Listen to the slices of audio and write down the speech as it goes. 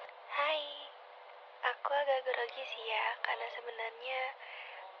Aku agak grogi sih ya, karena sebenarnya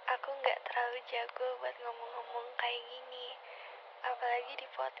aku nggak terlalu jago buat ngomong-ngomong kayak gini, apalagi di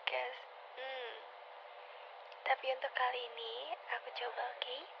podcast. Tapi untuk kali ini, aku coba,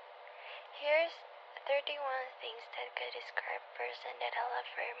 oke? Here's 31 things that could describe person that I love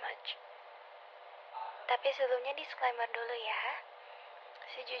very much. Tapi sebelumnya disclaimer dulu ya.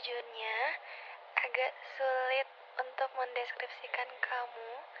 Sejujurnya, agak sulit untuk mendeskripsikan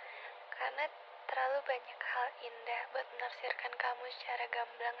kamu karena terlalu banyak hal indah buat menafsirkan kamu secara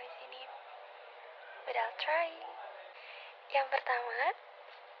gamblang di sini. But I'll try. Yang pertama,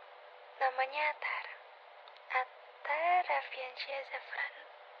 namanya Atar. Atar Raffiansyah Zafran.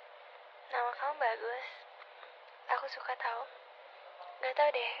 Nama kamu bagus. Aku suka tahu. Gak tau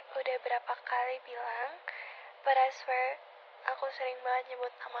deh, udah berapa kali bilang, but I swear, aku sering banget nyebut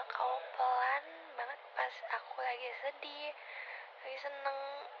nama kamu pelan banget pas aku lagi sedih, lagi seneng,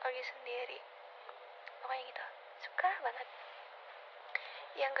 lagi sendiri. Pokoknya gitu, suka banget.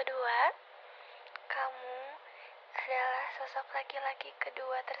 Yang kedua, kamu adalah sosok laki-laki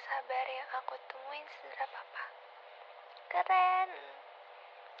kedua tersabar yang aku temuin setelah papa. Keren.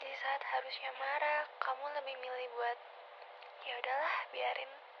 Di saat harusnya marah, kamu lebih milih buat ya udahlah,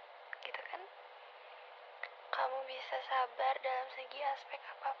 biarin gitu kan. Kamu bisa sabar dalam segi aspek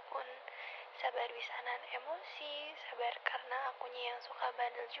apapun. Sabar bisa nahan emosi, sabar karena akunya yang suka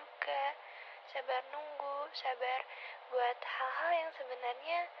bandel juga, sabar nunggu, sabar buat hal-hal yang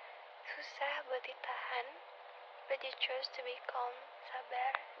sebenarnya susah buat ditahan, but you choose to be calm,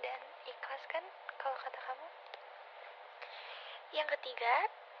 sabar, dan ikhlas kan kalau kata kamu. Yang ketiga,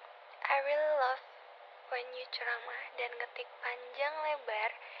 I really love when you ceramah dan ngetik panjang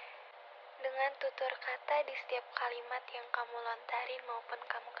lebar dengan tutur kata di setiap kalimat yang kamu lontarin maupun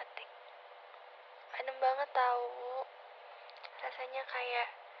kamu ketik. Adem banget tahu, rasanya kayak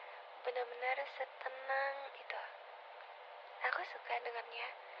benar-benar setenang itu. Aku suka dengannya.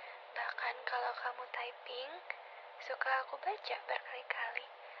 Bahkan kalau kamu typing, suka aku baca berkali-kali.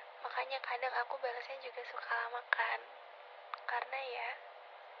 Makanya kadang aku balasnya juga suka lama kan. Karena ya,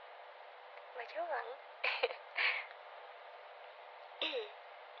 baca ulang.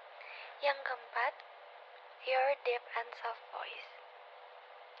 Yang keempat, your deep and soft voice.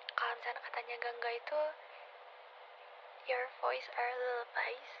 Kalau misalnya katanya Gangga itu, your voice are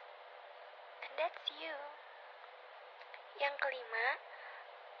lullabies. And that's you. Yang kelima,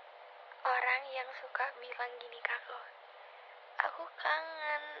 orang yang suka bilang gini ke aku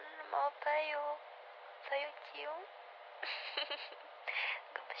kangen, mau peluk cium.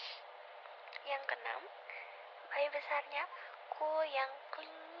 Gemes. Yang keenam, bayi besarnya aku yang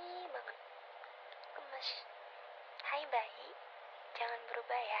clingy banget. Gemes. Hai bayi, jangan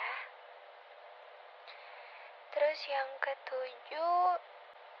berubah ya. Terus yang ketujuh,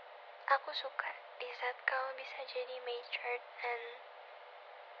 aku suka di saat kamu bisa jadi matured and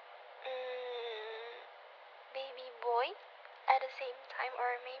baby boy at the same time,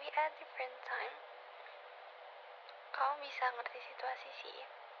 or maybe at different time. Kamu bisa ngerti situasi sih.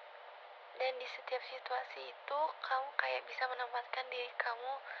 Dan di setiap situasi itu, kamu kayak bisa menempatkan diri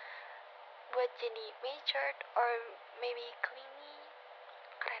kamu buat jadi matured or maybe clingy.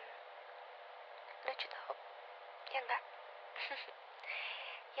 Keren. Lucu tau? Ya enggak?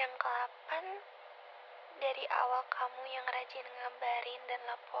 Yang ke-8, dari awal kamu yang rajin ngabarin dan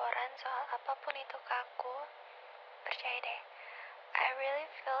laporan soal apapun itu ke aku, percaya deh, I really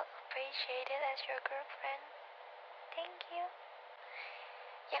feel appreciated as your girlfriend. Thank you.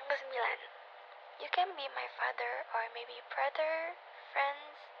 Yang ke-9, you can be my father or maybe brother,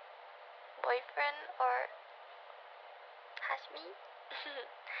 friends, boyfriend, or husband.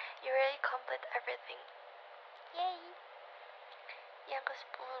 You really complete everything. Yay. Yang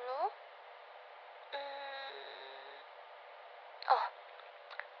ke-10,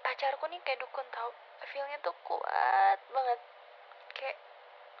 pacarku nih kayak dukun tau. Feelnya tuh kuat banget. Kayak,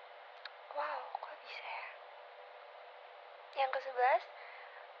 wow, kok bisa ya? Yang ke-11,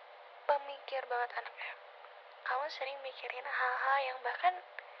 pemikir banget anaknya. Kamu sering mikirin hal-hal yang bahkan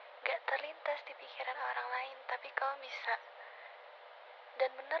gak terlintas di pikiran orang lain, tapi kamu bisa.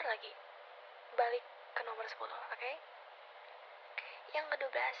 Dan bener lagi, balik ke nomor 10, oke? Yang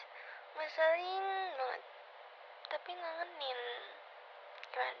ke-12, ngeselin banget, tapi ngangenin.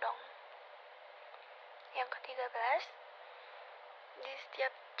 Gimana dong? Yang ke-13, di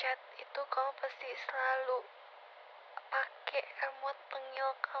setiap chat itu kamu pasti selalu pakai emot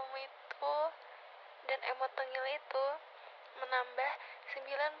tengil kamu itu, dan emot tengil itu menambah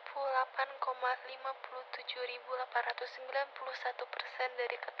 98,57.891%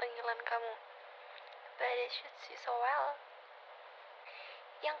 dari ketengilan kamu. But it should see so well.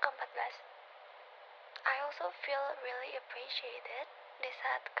 Yang ke-14, I also feel really appreciated di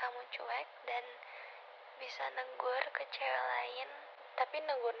saat kamu cuek dan bisa negur ke cewek lain, tapi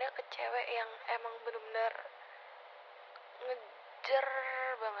negurnya ke cewek yang emang bener-bener ngejer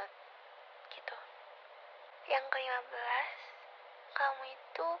banget gitu. Yang ke-15, kamu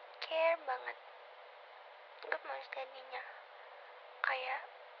itu care banget. Gak mau jadinya kayak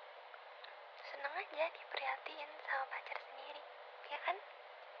seneng aja diperhatiin sama pacar sendiri, ya kan?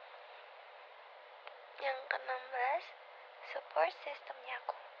 Yang ke-16, support systemnya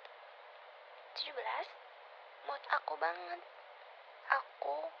aku. 17, mood aku banget.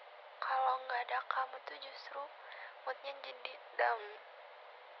 Aku kalau nggak ada kamu tuh justru moodnya jadi down.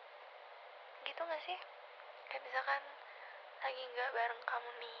 Gitu nggak sih? Kayak misalkan lagi nggak bareng kamu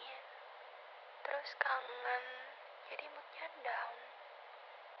nih, terus kangen, jadi moodnya down.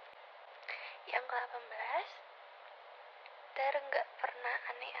 Yang ke-18, nggak pernah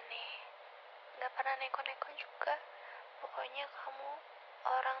aneh-aneh, nggak pernah neko-neko juga. Pokoknya kamu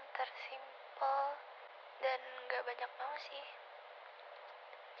orang tersimpel dan nggak banyak mau sih.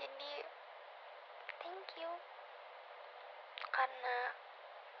 Jadi thank you karena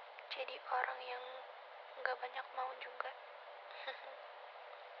jadi orang yang nggak banyak mau juga.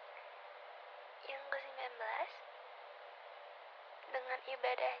 Yang ke-19, dengan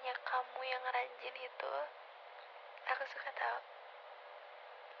ibadahnya kamu yang rajin itu, aku suka tau.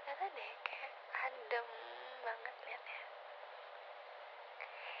 Gak tau deh, kayak adem banget liatnya.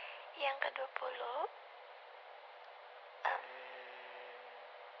 Yang ke-20,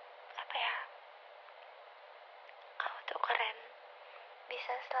 apa ya, kamu tuh keren,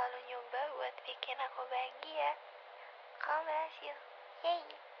 bisa selalu nyoba buat bikin aku bahagia. Kamu berhasil, yay.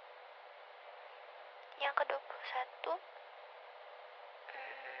 Yang ke-21,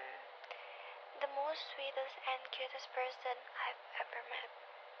 the most sweetest and cutest person I've ever met.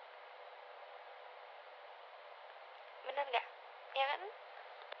 Bener gak? Ya kan?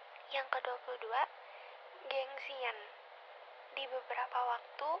 Yang ke-22, gengsian. Di beberapa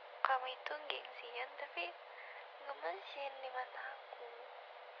waktu kamu itu gengsian tapi gemesin di mata aku,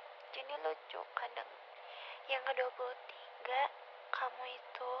 jadi lucu kadang. Yang ke-23, kamu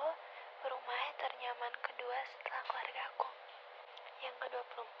itu rumah ternyaman kedua setelah keluarga aku. Yang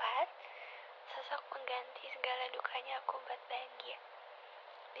ke-24, sosok pengganti segala dukanya aku buat bahagia.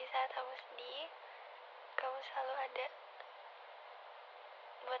 Di saat aku sedih, kamu selalu ada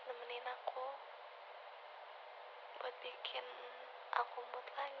buat nemenin aku, buat bikin aku mood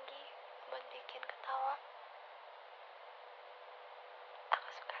lagi, buat bikin ketawa. Aku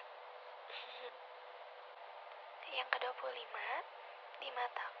suka. Yang ke-25, di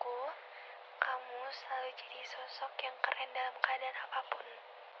mataku kamu selalu jadi sosok yang keren dalam keadaan apapun.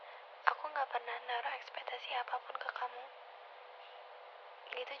 Aku gak pernah naruh ekspektasi apapun ke kamu.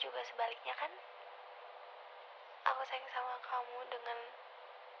 Gitu juga sebaliknya kan? Aku sayang sama kamu dengan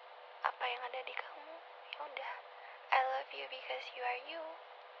apa yang ada di kamu. Ya udah, I love you because you are you.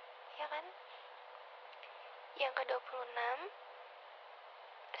 Ya kan? Yang ke-26,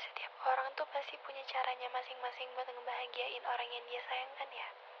 setiap orang tuh pasti punya caranya masing-masing buat ngebahagiain orang yang dia sayangkan ya.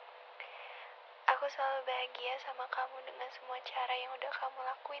 Aku selalu bahagia sama kamu dengan semua cara yang udah kamu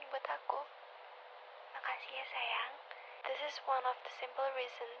lakuin buat aku. Makasih ya sayang. This is one of the simple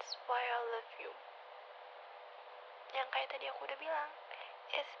reasons why I love you. Yang kayak tadi aku udah bilang,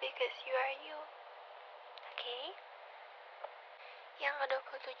 it's because you are you. Okay? Yang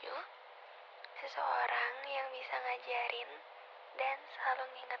ke-27, seseorang yang bisa ngajarin dan selalu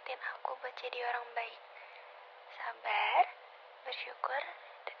ngingetin aku buat jadi orang baik, sabar, bersyukur,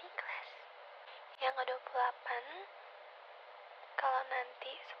 dan ikhlas. Yang ke-28, kalau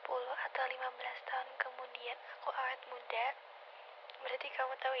nanti 10 atau 15 tahun kemudian aku awet muda, berarti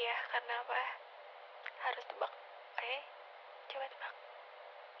kamu tahu ya karena apa? Harus tebak. Oke? Coba tebak.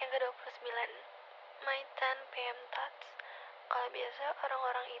 Yang ke-29, my 10 PM thoughts. Kalau biasa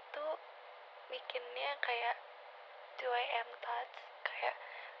orang-orang itu bikinnya kayak 2 AM thoughts, kayak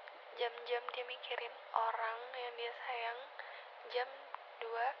jam-jam dia mikirin orang yang dia sayang jam 2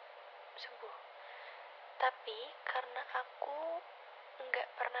 subuh. Tapi karena aku nggak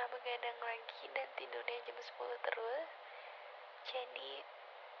pernah begadang lagi dan tidurnya jam 10 terus, jadi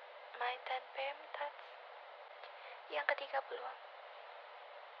my 10 PM thoughts. Yang ke-30,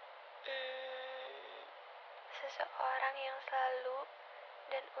 seseorang yang selalu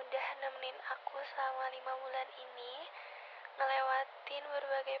dan udah nemenin aku selama 5 bulan ini, ngelewatin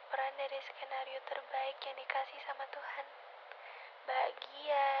berbagai peran dari skenario terbaik yang dikasih sama Tuhan.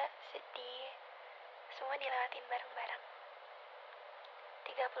 Bahagia, sedih, semua dilewatin bareng-bareng.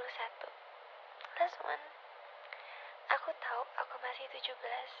 31, last one. Aku tahu aku masih 17,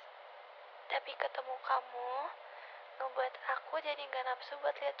 Tapi ketemu kamu ngebuat aku jadi gak nafsu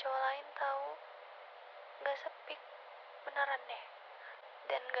buat lihat cowok lain tahu. Gak sepik, beneran deh.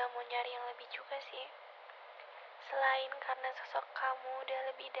 Dan gak mau nyari yang lebih juga sih. Selain karena sosok kamu udah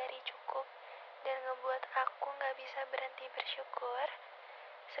lebih dari cukup dan ngebuat aku gak bisa berhenti bersyukur,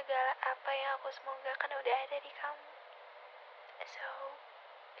 segala apa yang aku semogakan udah ada di kamu. So,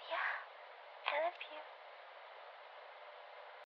 yeah, I love you.